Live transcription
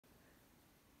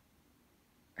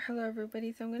Hello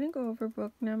everybody, so I'm going to go over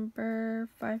book number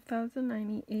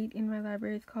 5098 in my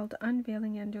library. It's called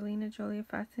Unveiling Angelina Jolie, a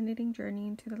fascinating journey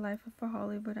into the life of a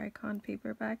Hollywood icon,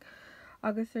 paperback,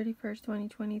 August 31st,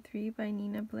 2023 by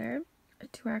Nina Blair.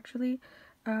 To actually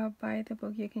buy the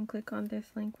book, you can click on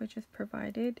this link which is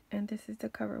provided, and this is the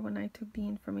cover when I took the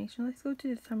information. Let's go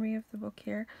to the summary of the book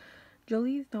here.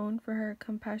 Jolie is known for her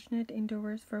compassionate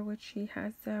endeavors, for which she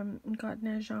has gotten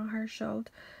a Jean Harcheld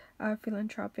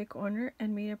philanthropic honor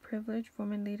and made a privileged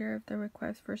woman leader of the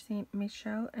request for Saint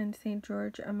Michel and Saint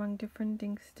George, among different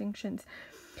distinctions.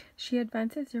 She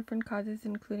advances different causes,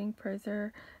 including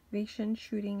preservation,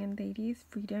 shooting, and ladies'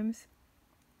 freedoms,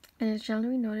 and is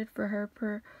generally noted for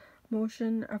her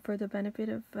promotion for the benefit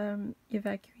of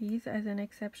evacuees as an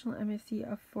exceptional emissary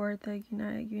for the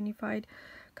unified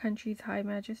country's high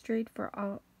magistrate for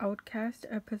outcast,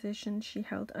 a position she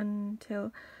held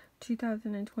until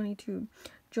 2022.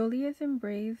 Jolie has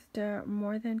embraced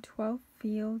more than 12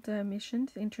 field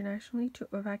missions internationally to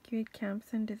evacuate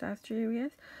camps and disaster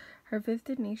areas. Her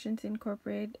visited nations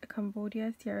incorporate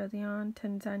Cambodia, Sierra Leone,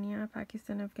 Tanzania,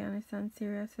 Pakistan, Afghanistan,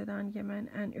 Syria, Sudan, Yemen,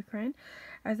 and Ukraine.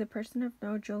 As a person of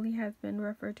note, Jolie has been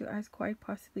referred to as quite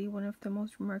possibly one of the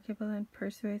most remarkable and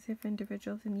persuasive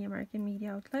individuals in the American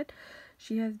media outlet.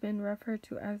 She has been referred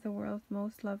to as the world's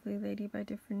most lovely lady by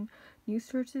different news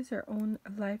sources. Her own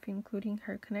life, including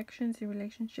her connections,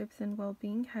 relationships, and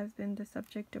well-being, has been the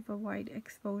subject of a wide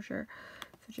exposure.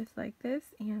 So just like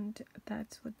this, and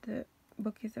that's what the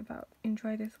book is about.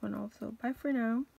 Enjoy this one also. Bye for now.